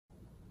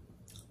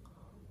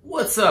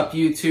What's up,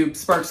 YouTube?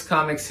 Sparks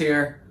Comics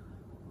here.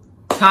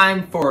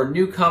 Time for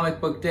new comic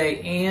book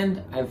day,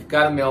 and I've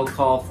got a mail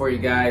call for you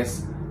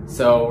guys.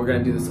 So we're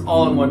gonna do this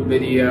all in one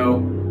video.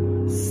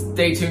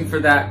 Stay tuned for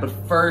that, but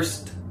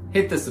first,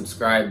 hit the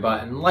subscribe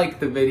button, like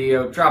the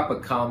video, drop a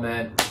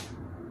comment.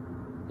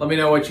 Let me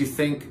know what you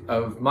think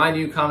of my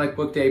new comic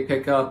book day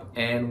pickup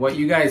and what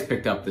you guys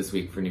picked up this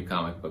week for new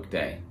comic book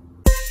day.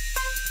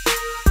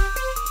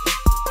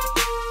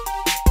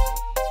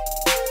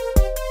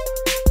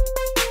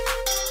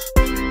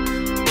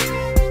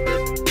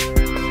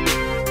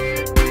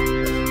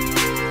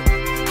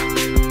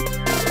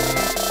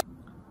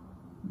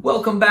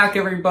 Welcome back,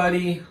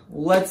 everybody.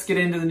 Let's get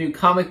into the new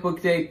comic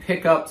book day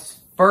pickups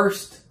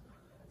first.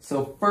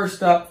 So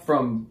first up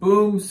from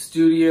Boom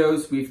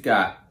Studios, we've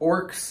got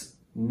Orcs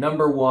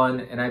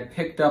 #1, and I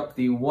picked up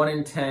the 1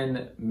 in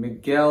 10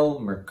 Miguel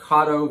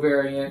Mercado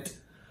variant.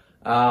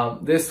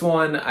 This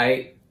one,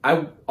 I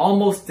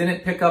almost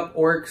didn't pick up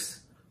Orcs.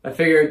 I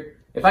figured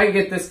if I could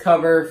get this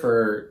cover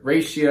for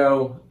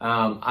ratio,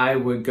 I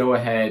would go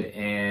ahead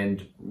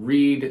and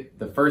read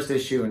the first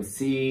issue and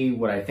see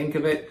what I think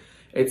of it.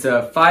 It's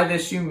a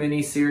 5-issue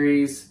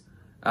miniseries.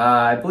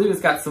 I believe it's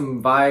got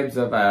some vibes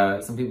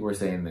of, some people were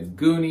saying the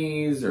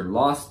Goonies or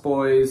Lost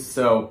Boys,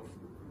 so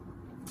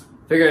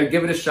figured I'd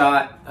give it a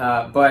shot,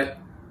 but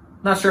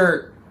not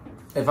sure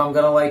if I'm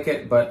gonna like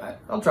it, but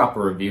I'll drop a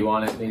review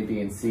on it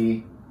maybe and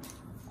see.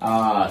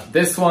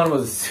 This one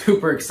was a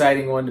super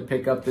exciting one to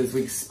pick up this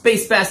week.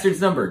 Space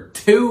Bastards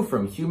 #2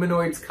 from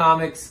Humanoids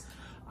Comics.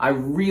 I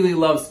really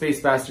love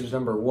Space Bastards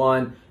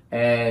 #1,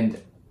 and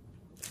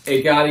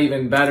it got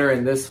even better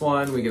in this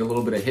one. We get a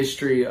little bit of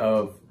history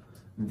of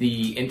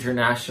the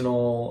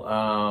International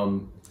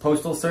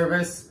Postal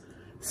Service.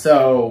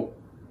 So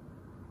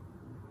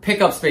pick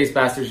up Space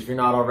Bastards if you're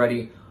not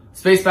already.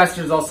 Space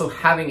Bastards is also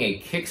having a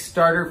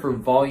Kickstarter for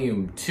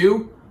Volume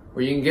 2,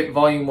 where you can get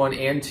Volume 1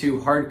 and 2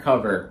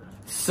 hardcover.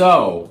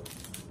 So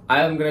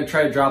I'm going to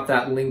try to drop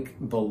that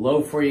link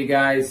below for you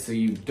guys so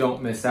you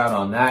don't miss out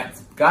on that.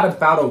 It's got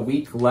about a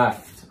week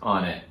left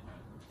on it.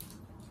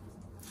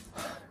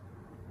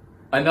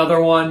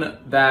 Another one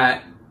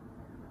that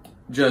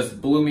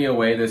just blew me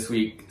away this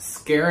week,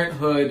 Scarent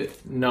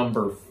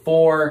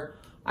 #4.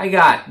 I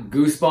got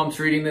goosebumps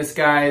reading this,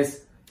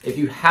 guys. If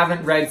you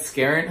haven't read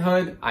Scarent,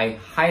 I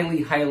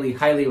highly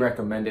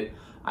recommend it.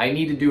 I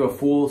need to do a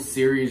full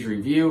series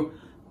review.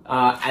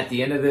 At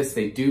the end of this,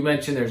 they do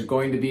mention there's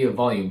going to be a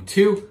Volume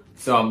 2,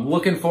 so I'm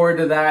looking forward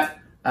to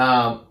that.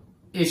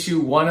 Issue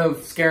 1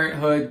 of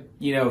Scarent,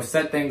 you know,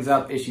 set things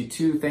up. Issue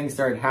 2, things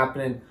started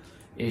happening.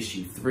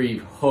 Issue 3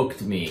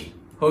 hooked me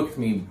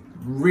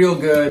real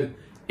good.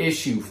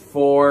 Issue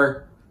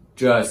 4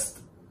 just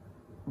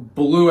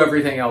blew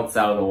everything else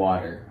out of the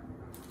water.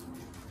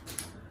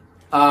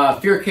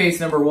 Fear Case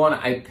 #1,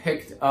 I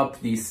picked up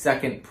the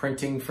second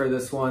printing for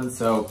this one.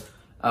 So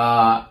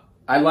I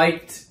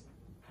liked,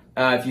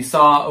 if you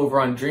saw over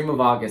on Dream of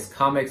August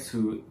Comics,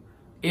 who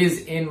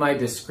is in my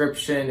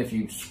description, if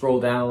you scroll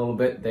down a little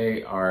bit,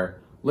 they are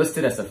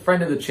listed as a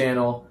friend of the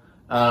channel.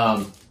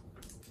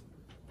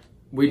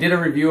 We did a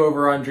review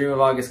over on Dream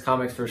of August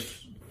Comics for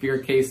Fear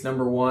Case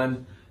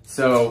 #1,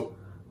 so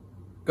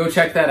go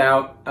check that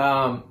out.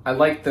 I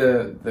like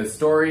the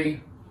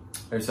story.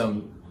 There's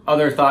some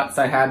other thoughts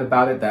I had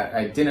about it that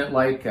I didn't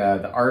like.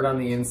 The art on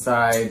the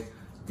inside,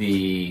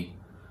 the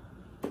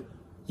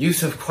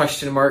use of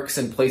question marks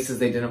in places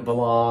they didn't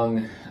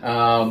belong,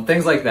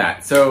 things like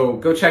that. So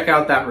go check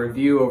out that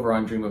review over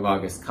on Dream of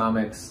August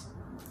Comics.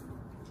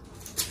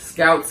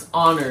 Scouts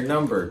Honor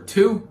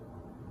 #2.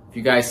 If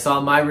you guys saw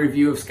my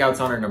review of Scouts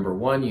Honor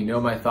 #1, you know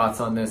my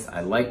thoughts on this.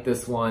 I like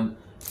this one.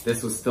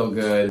 This was still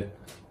good.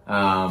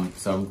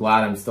 So I'm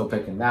glad I'm still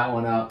picking that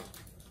one up.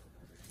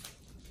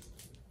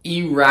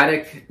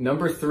 Erratic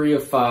 #3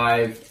 of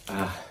 5.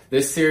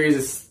 This series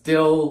is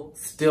still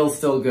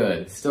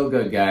good. Still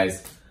good,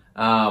 guys.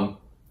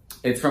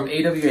 It's from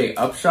AWA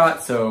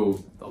Upshot,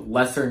 so a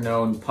lesser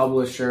known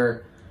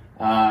publisher.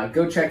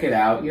 Go check it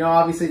out. You know,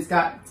 obviously it's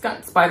got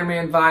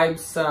Spider-Man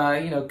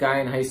vibes, you know, guy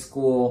in high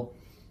school,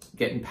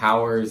 getting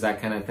powers, that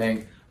kind of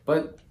thing.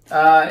 But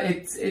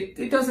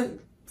it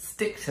doesn't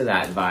stick to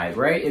that vibe,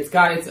 right? It's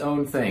got its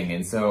own thing,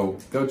 and so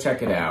go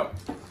check it out.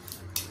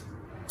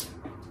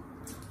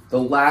 The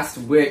Last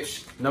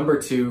Witch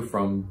 #2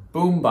 from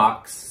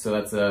Boombox. So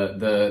that's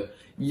the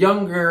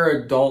younger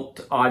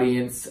adult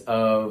audience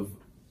of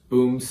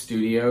Boom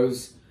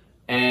Studios,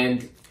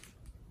 and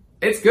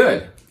it's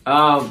good.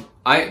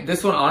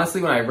 This one,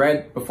 honestly,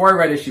 before I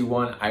read issue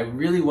 1, I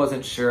really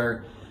wasn't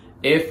sure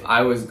if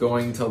I was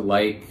going to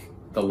like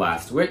The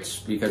Last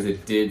Witch, because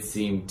it did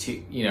seem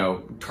you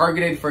know,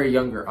 targeted for a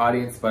younger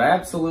audience, but I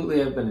absolutely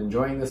have been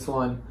enjoying this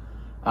one.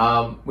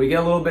 We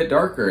get a little bit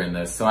darker in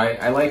this, so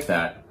I like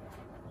that.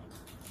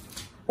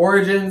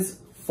 Origins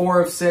 4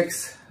 of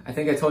 6. I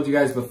think I told you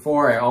guys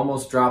before, I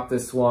almost dropped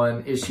this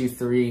one. Issue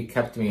 3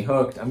 kept me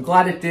hooked. I'm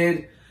glad it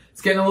did.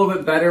 It's getting a little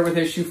bit better with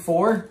issue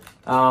 4.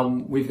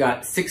 We've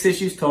got 6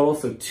 issues total,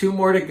 so 2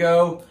 more to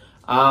go.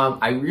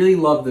 I really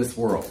love this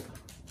world.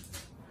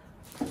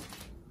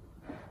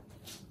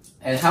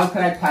 And how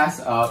could I pass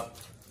up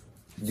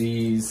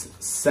these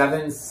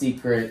 7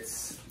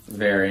 Secrets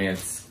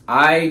variants?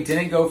 I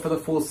didn't go for the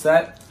full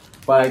set,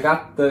 but I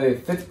got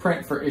the 5th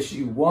print for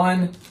issue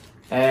 1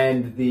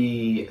 and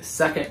the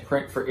 2nd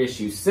print for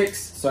issue 6.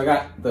 So I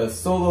got the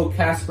solo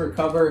Casper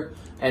cover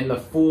and the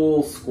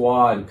full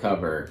squad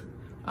cover.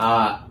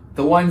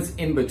 The ones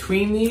in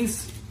between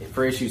these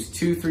for issues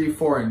 2, 3,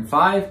 4, and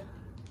 5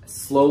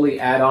 slowly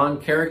add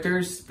on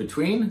characters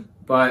between,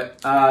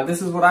 but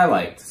this is what I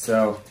liked.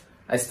 So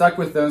I stuck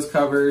with those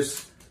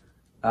covers.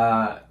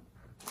 I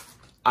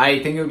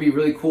think it would be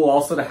really cool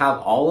also to have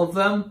all of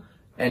them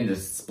and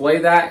display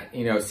that,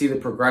 you know, see the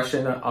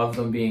progression of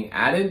them being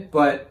added,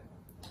 but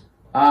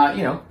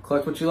you know,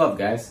 collect what you love,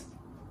 guys.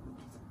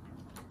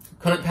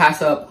 Couldn't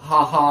pass up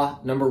Haha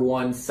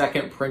 #1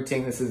 2nd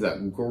printing. This is a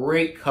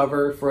great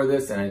cover for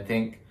this, and I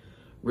think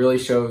really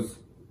shows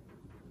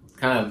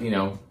kind of, you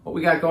know, what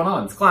we got going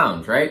on. It's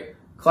clowns, right?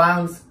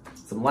 Clowns,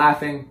 some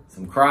laughing,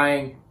 some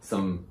crying,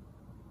 some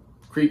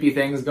creepy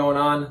things going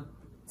on.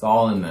 It's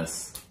all in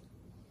this.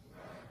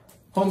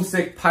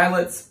 Homesick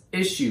Pilots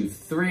issue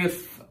 3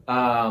 of,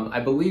 I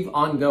believe,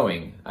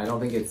 ongoing. I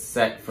don't think it's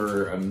set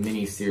for a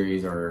mini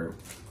series or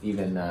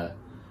even a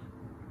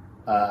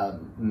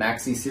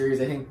maxi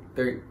series. I think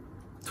they're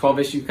 12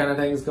 issue kind of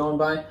things going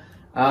by.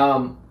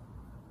 I've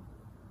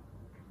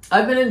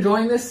been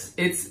enjoying this.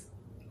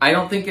 I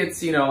don't think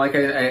it's, you know, like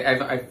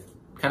I've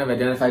kind of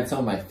identified some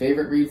of my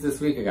favorite reads this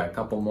week. I got a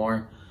couple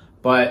more,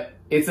 but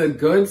it's a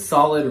good,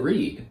 solid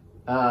read.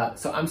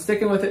 So I'm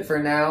sticking with it for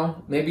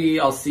now. Maybe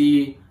I'll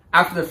see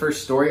after the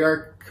first story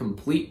arc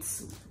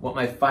completes what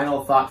my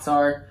final thoughts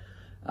are,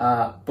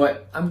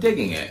 but I'm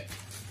digging it.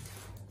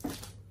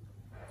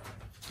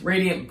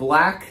 Radiant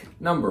Black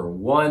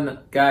 #1.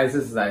 Guys,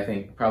 this is, I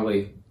think,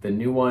 probably the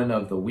new one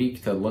of the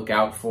week to look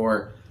out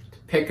for, to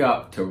pick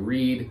up, to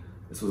read.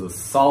 This was a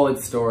solid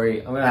story.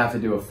 I'm going to have to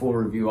do a full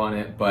review on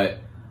it, but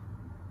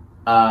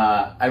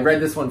I read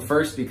this one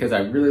first because I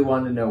really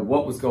wanted to know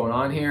what was going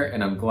on here,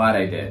 and I'm glad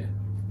I did.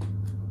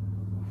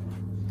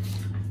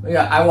 We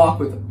got I Walk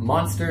with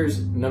Monsters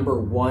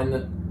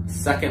 #1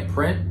 2nd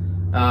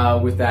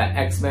print with that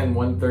X-Men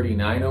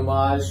 139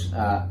 homage.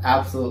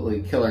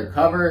 Absolutely killer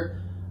cover.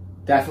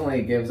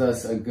 Definitely gives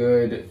us a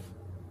good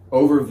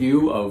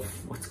overview of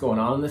what's going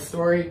on in this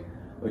story,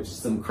 which is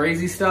some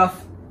crazy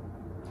stuff.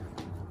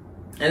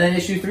 And then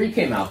issue 3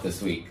 came out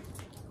this week.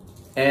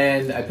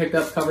 And I picked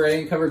up cover A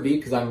and cover B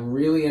because I'm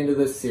really into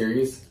this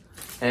series.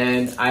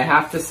 And I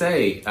have to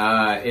say,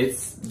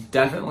 it's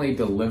definitely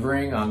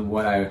delivering on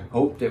what I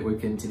hoped it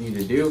would continue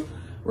to do.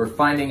 We're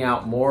finding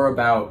out more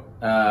about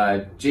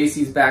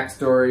JC's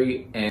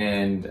backstory,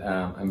 and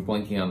I'm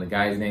blanking on the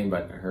guy's name,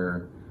 but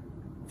her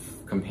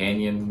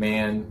companion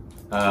man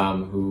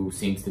who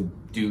seems to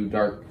do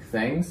dark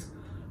things.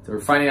 So we're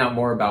finding out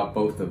more about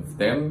both of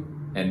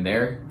them and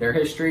their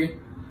history.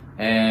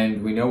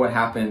 And we know what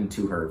happened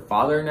to her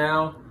father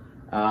now.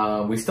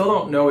 We still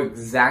don't know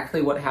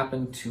exactly what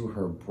happened to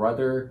her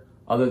brother,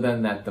 other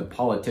than that the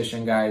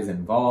politician guy is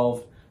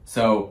involved.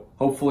 So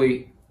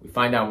hopefully we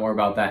find out more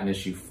about that in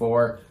issue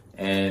 4.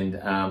 And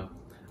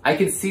I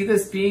could see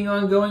this being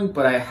ongoing,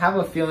 but I have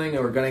a feeling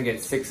that we're going to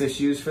get 6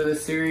 issues for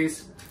this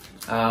series.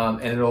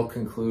 And it'll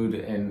conclude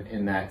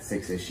in that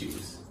 6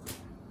 issues.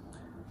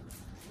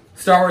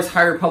 Star Wars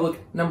High Republic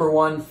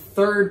 #1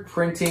 3rd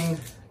printing.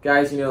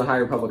 Guys, you know the High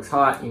Republic's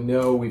hot. You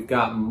know we've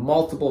got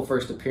multiple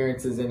first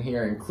appearances in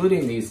here,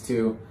 including these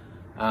 2.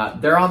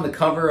 They're on the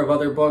cover of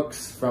other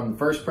books from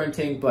first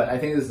printing, but I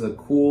think this is a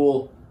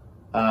cool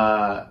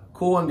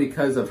one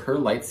because of her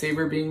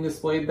lightsaber being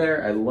displayed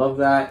there. I love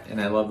that,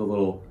 and I love the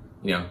little,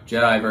 you know,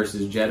 Jedi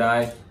versus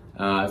Jedi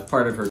as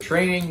part of her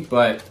training,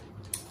 but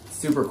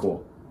super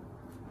cool.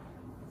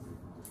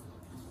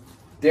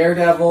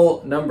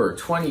 Daredevil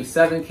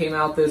 #27 came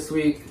out this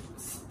week.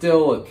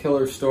 Still a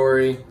killer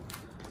story.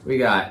 We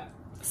got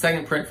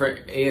 2nd print for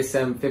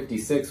ASM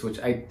 56, which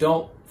I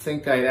don't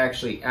think I'd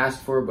actually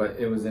asked for, but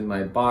it was in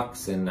my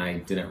box and I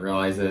didn't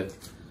realize it.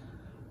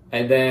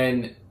 And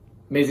then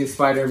Amazing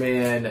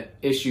Spider-Man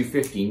issue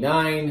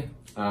 59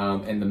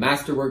 and the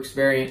Masterworks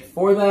variant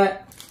for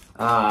that.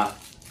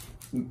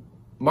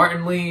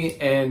 Martin Lee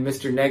and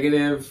Mr.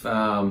 Negative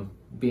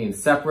being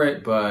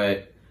separate,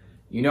 but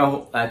you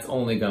know that's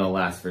only going to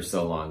last for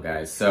so long,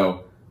 guys.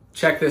 So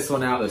check this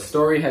one out. The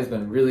story has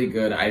been really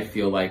good, I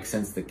feel like,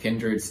 since the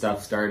Kindred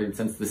stuff started,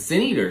 since the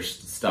Sin Eater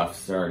stuff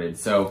started.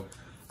 So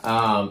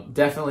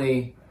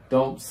definitely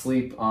don't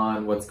sleep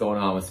on what's going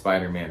on with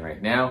Spider-Man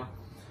right now.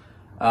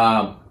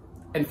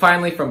 And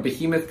finally, from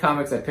Behemoth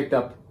Comics, I picked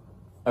up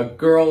A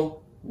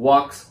Girl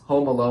Walks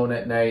Home Alone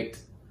at Night.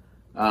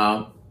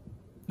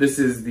 This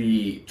is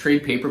the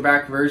trade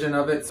paperback version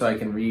of it, so I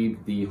can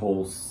read the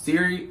whole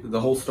series, the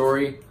whole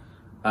story.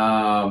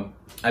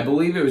 I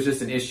believe it was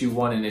just in issue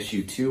 1 and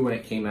issue 2 when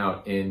it came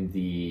out in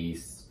the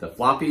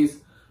floppies,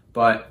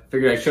 but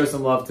figured I'd show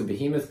some love to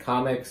Behemoth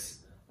Comics.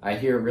 I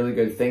hear really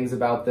good things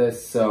about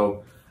this,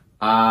 so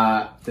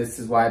this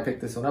is why I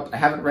picked this one up. I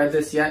haven't read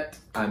this yet.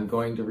 I'm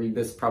going to read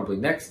this probably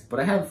next, but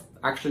I have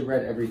actually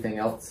read everything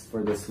else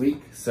for this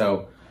week,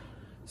 so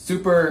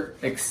super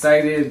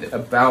excited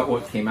about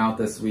what came out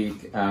this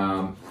week.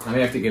 I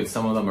may have to give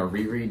some of them a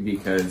reread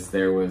because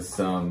there was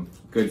some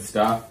good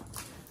stuff.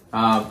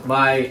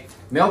 My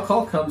mail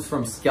call comes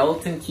from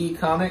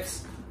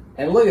SkeletonKeyComics,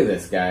 and look at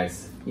this,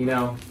 guys. You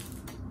know,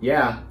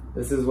 yeah,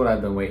 this is what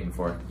I've been waiting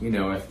for. You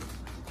know it.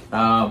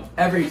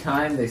 Every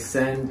time they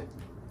send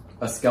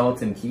a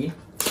skeleton key.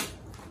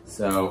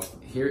 So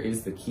here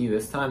is the key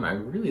this time. I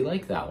really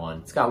like that one.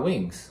 It's got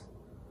wings.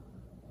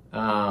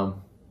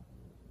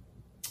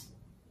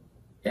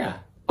 Yeah,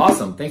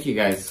 awesome. Thank you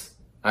guys.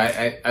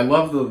 I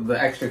love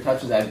the extra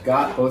touches. I've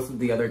got both of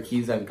the other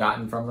keys I've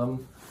gotten from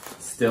them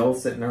still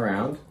sitting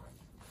around.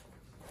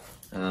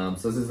 So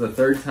this is the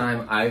third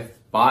time I've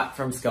bought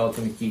from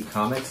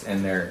SkeletonKeyComics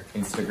and their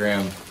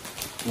Instagram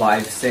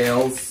live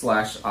sales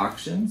 /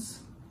 auctions.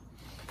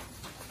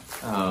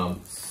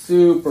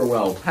 Super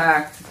well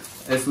packed.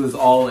 This was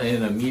all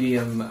in a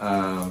medium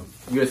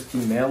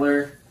USP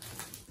mailer.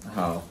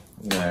 Oh,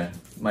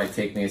 might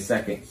take me a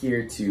second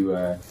here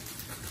to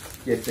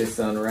get this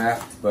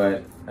unwrapped,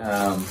 but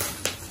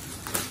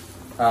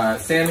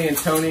Sammy and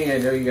Tony, I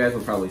know you guys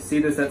will probably see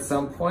this at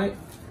some point,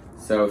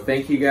 so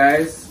thank you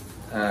guys.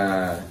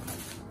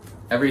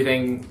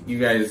 Everything you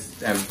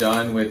guys have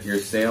done with your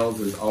sales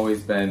has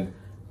always been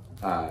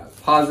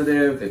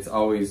positive. It's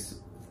always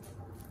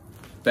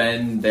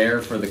been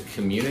there for the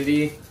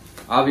community.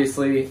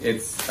 Obviously,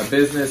 it's a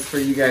business for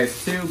you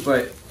guys too,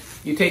 but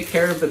you take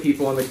care of the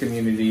people in the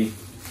community,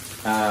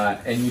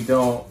 and you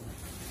don't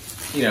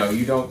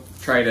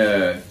try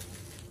to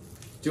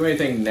do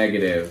anything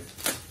negative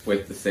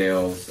with the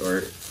sales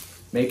or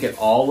make it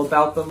all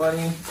about the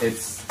money.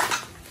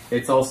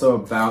 It's also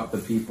about the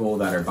people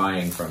that are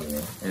buying from you,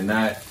 and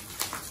that's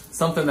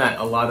something that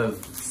a lot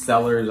of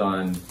sellers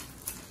on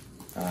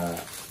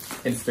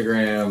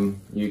Instagram,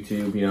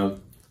 YouTube,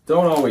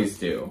 don't always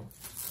do.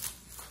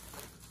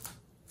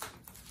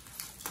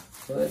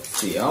 So let's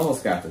see, I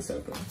almost got this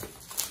open.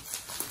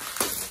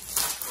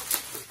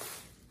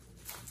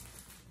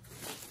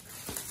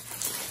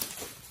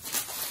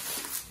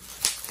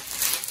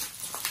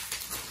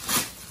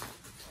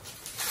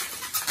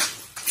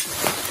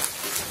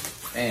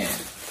 And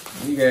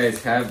you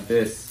guys have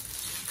this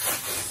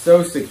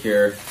so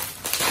secure.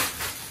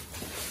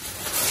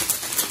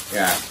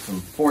 Got some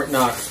Fort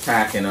Knox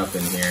packing up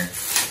in here.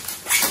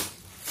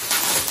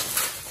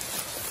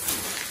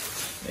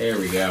 There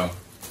we go.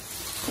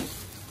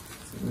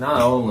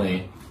 Not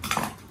only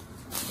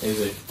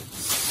is it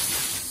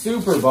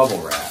super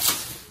bubble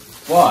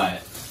wrapped,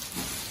 but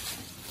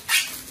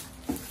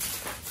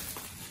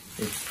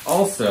it's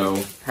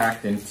also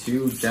packed in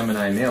 2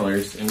 Gemini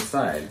mailers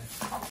inside.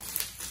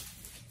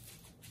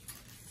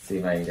 See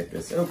if I can get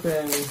this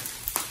open.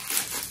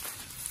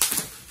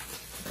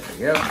 There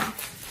we go.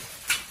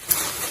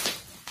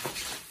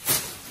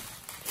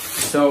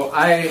 So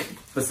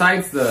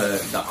besides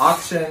the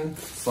auction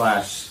 /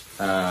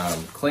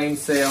 claim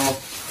sale,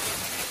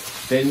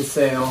 bin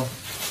sale,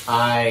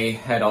 I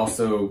had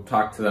also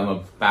talked to them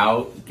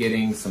about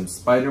getting some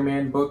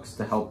Spider-Man books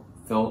to help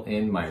fill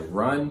in my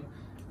run.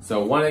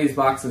 So one of these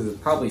boxes is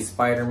probably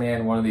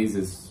Spider-Man, one of these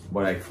is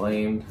what I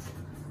claimed.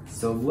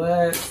 So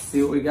let's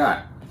see what we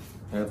got.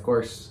 And of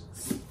course,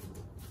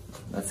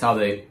 that's how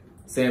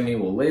Sammy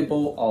will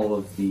label all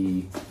of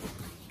the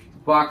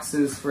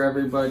boxes for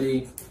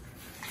everybody.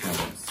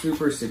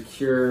 Super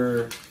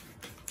secure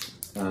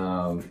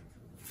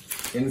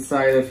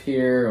inside of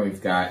here.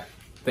 We've got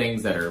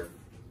things that are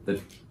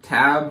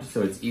tabbed,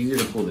 so it's easier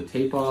to pull the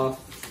tape off.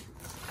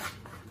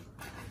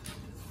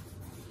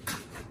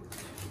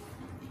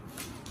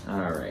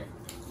 All right.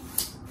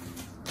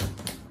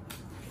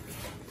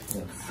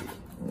 Let's see.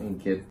 Let me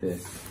get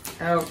this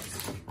out.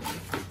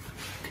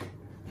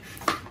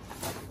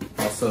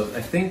 Also,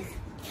 I think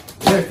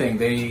the other thing,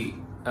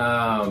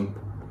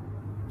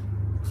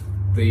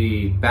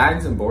 the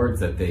bags and boards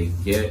that they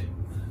get,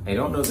 I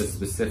don't know the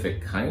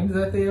specific kind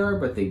that they are,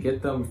 but they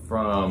get them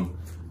from,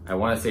 I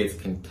want to say it's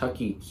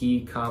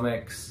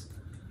KeyComics.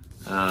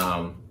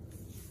 I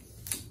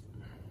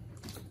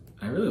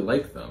really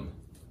like them.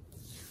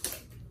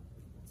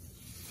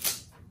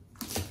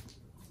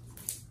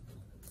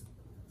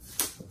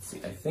 Let's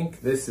see, I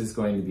think this is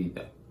going to be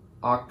the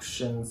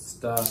auction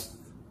stuff,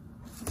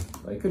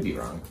 but I could be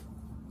wrong.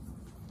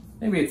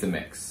 Maybe it's a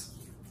mix.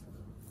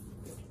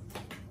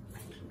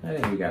 I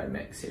think we got a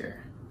mix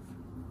here.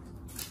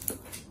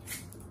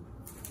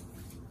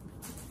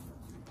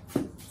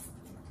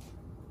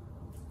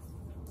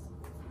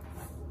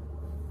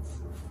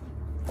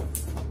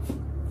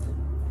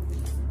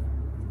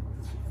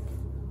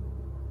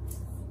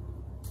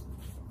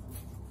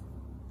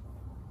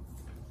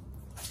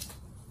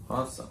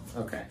 Awesome.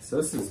 Okay, so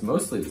this is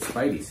mostly the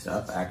Spidey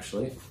stuff,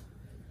 actually.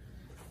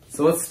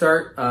 So let's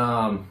start.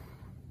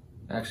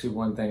 Actually,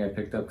 one thing I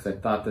picked up because I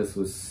thought this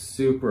was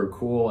super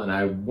cool and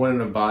I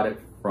wouldn't have bought it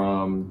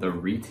from the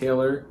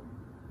retailer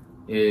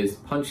is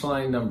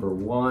Punchline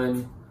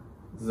 #1.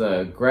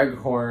 The Greg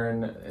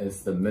Horn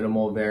is the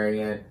minimal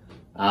variant.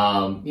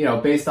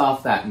 Based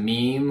off that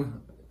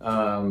meme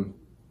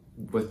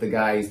with the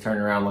guy, he's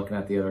turning around looking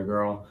at the other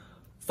girl.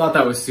 Thought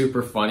that was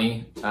super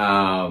funny,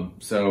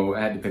 so I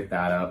had to pick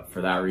that up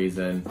for that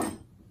reason.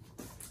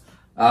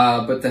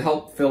 But to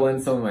help fill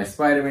in some of my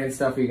Spider-Man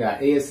stuff, we got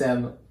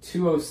ASM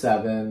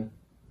 207.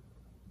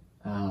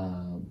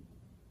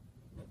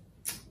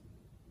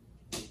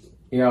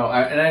 You know,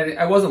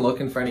 I wasn't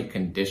looking for any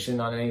condition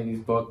on any of these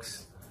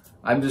books.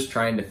 I'm just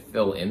trying to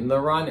fill in the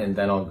run, and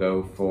then I'll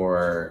go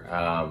for,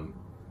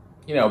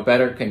 you know,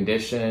 better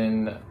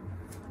condition,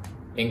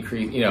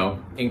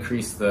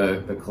 increase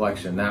the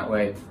collection that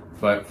way.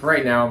 But for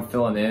right now, I'm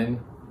filling in.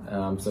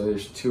 So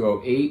there's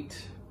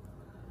 208.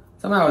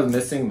 Somehow I was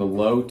missing the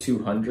low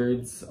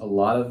 200s, a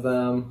lot of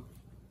them.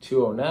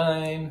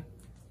 209.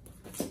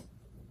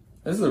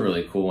 This is a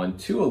really cool one.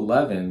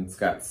 211, it's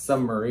got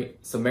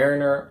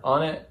Submariner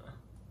on it.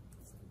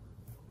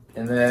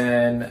 And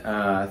then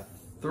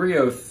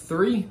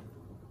 303,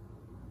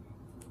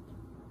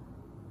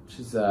 which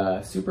is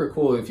super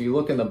cool. If you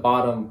look in the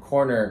bottom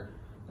corner,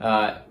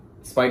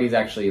 Spidey's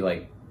actually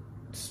like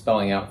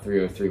spelling out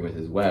 303 with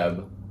his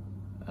web.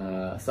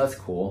 So that's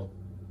cool.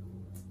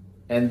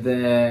 And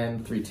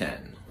then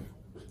 310.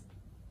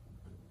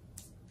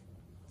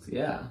 So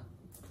yeah,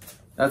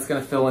 that's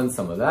gonna fill in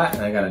some of that.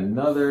 And I got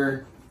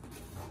another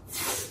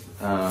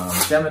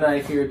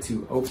Gemini here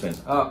to open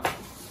up.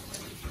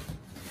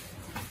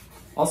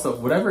 Also,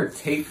 whatever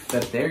tape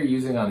that they're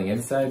using on the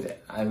inside,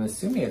 I'm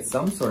assuming it's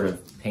some sort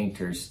of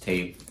painter's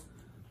tape,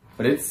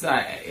 but it's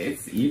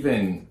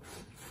even,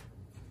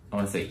 I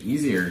want to say,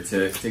 easier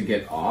to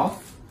get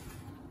off.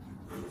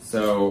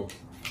 So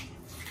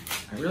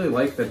I really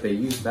like that they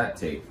use that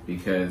tape,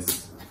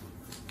 because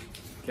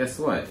guess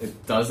what?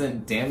 It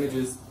doesn't damage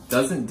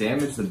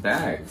the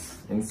bags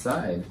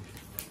inside.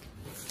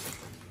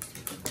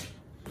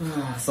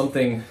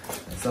 Something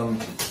some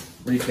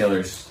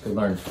retailers could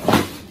learn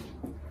from.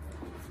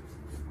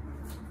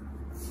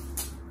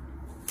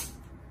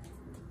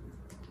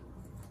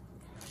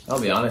 I'll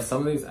be honest,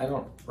 some of these I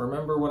don't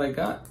remember what I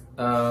got.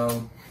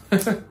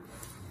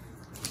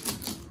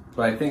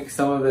 But I think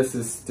some of this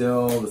is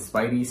still the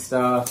Spidey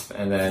stuff,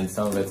 and then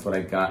some of it's what I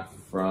got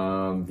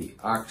from the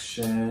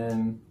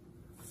auction,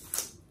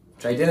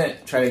 which I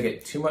didn't try to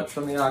get too much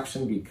from the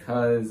auction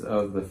because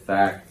of the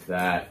fact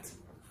that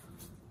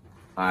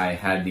I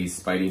had these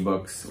Spidey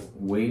books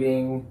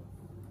waiting.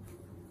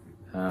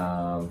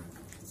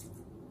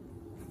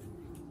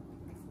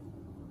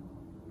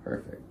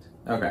 Perfect.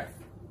 Okay.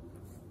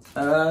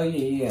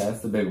 Yeah,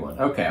 that's the big one.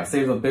 Okay, I'll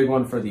save the big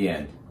one for the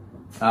end.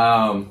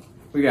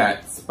 We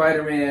got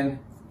Spider-Man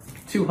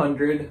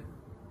 200,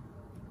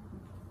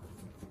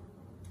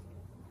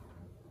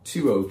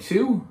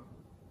 202,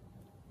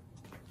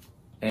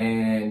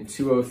 and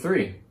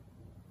 203.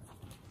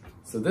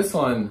 So this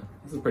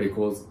is pretty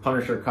cool. It's a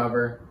Punisher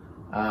cover.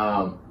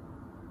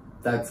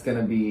 That's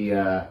gonna be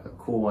a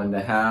cool one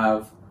to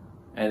have.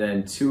 And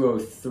then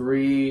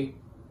 203,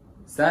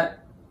 is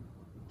that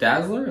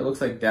Dazzler? It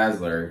looks like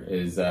Dazzler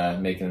is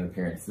making an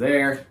appearance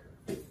there.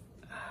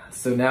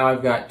 So now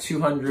I've got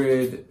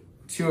 200,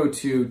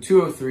 202,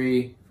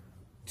 203,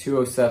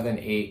 207,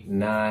 8,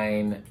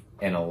 9,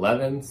 and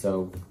 11.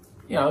 So,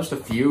 you know, just a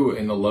few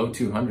in the low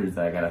 200s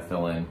that I gotta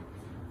fill in.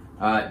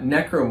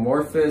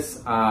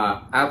 Necromorphous,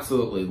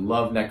 absolutely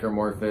love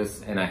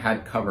Necromorphous, and I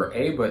had cover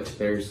A, but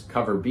there's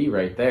cover B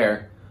right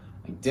there.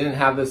 I didn't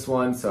have this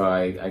one, so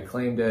I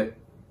claimed it.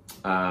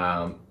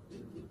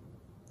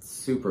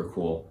 Super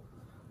cool.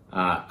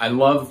 I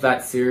love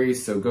that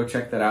series, so go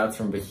check that out. It's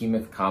from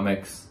Behemoth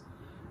Comics.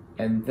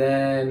 And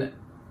then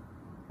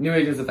New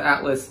Agents of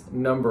Atlas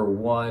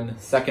 #1,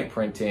 second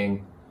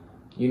printing.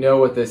 You know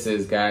what this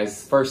is,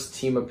 guys. First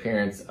team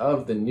appearance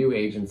of the New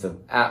Agents of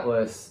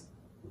Atlas.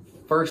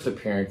 First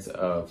appearance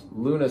of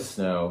Luna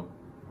Snow,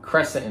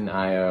 Crescent and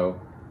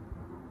Io,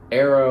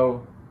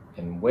 Arrow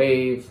and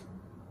Wave.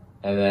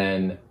 And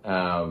then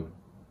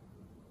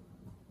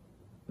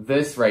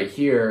this right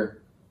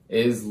here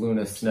is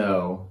Luna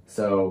Snow.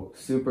 So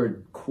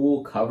super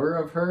cool cover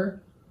of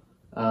her.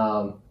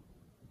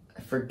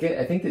 I forget,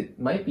 I think it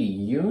might be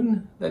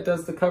Yoon that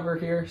does the cover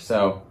here.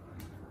 So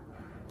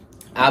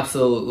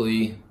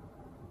absolutely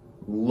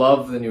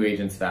love the New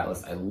Agents of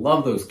Atlas. I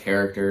love those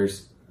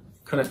characters.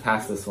 Couldn't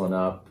pass this one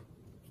up.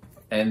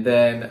 And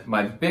then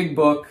my big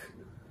book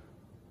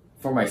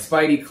for my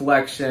Spidey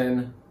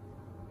collection,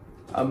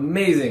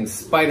 Amazing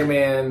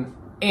Spider-Man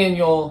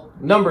Annual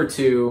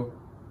 #2.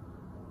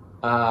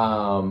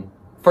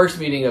 First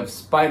meeting of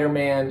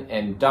Spider-Man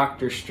and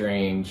Doctor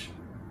Strange.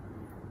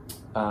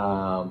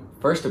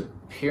 First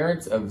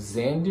appearance of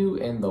Xandu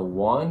and the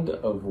Wand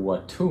of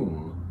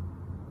Watum.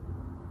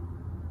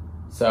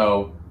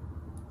 So,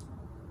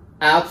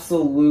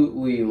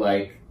 absolutely,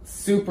 like,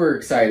 super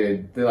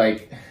excited. They're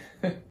like,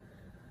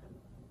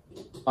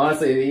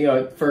 honestly, you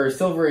know, for a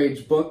Silver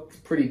Age book,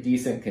 pretty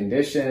decent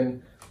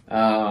condition.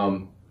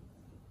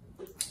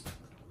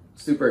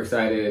 Super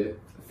excited.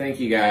 Thank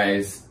you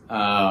guys. You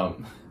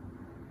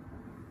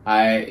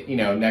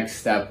know, next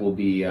step will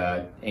be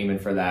aiming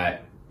for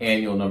that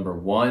annual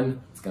 #1.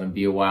 It's going to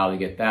be a while to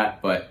get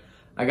that, but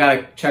I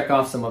gotta check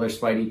off some other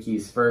Spidey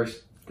keys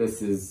first.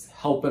 This is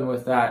helping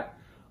with that.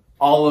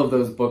 All of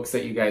those books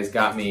that you guys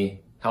got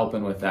me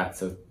helping with that,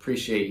 so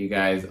appreciate you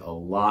guys a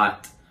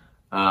lot.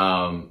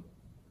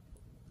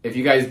 If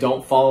you guys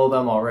don't follow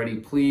them already,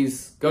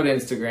 please go to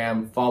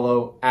Instagram,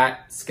 follow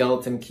at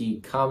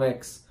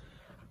SkeletonKeyComics,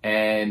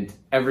 and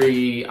I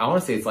want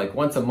to say it's like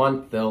once a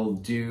month, they'll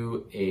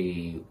do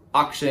a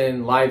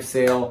auction, live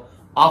sale,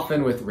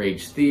 often with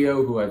Rage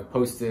Theo, who I've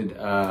posted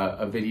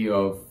a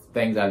video of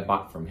things I've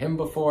bought from him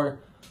before.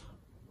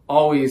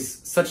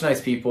 Always such nice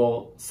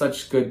people,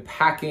 such good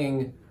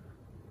packing,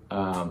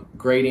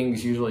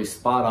 grading's usually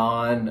spot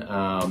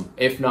on,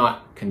 if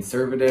not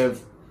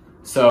conservative.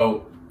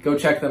 So go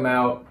check them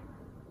out,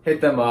 hit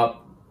them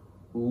up,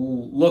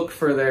 look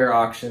for their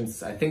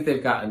auctions. I think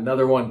they've got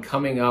another one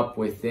coming up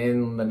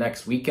within the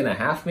next week and a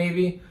half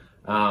maybe.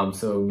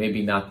 So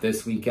maybe not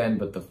this weekend,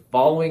 but the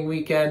following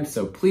weekend.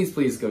 So please,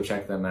 please go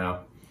check them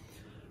out.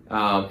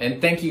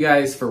 And thank you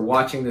guys for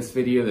watching this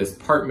video, this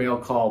part mail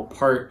call,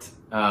 part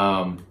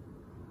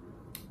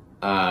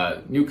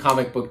new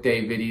comic book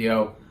day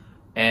video.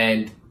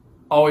 And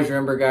always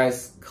remember,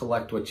 guys,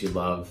 collect what you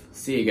love.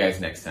 See you guys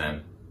next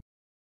time.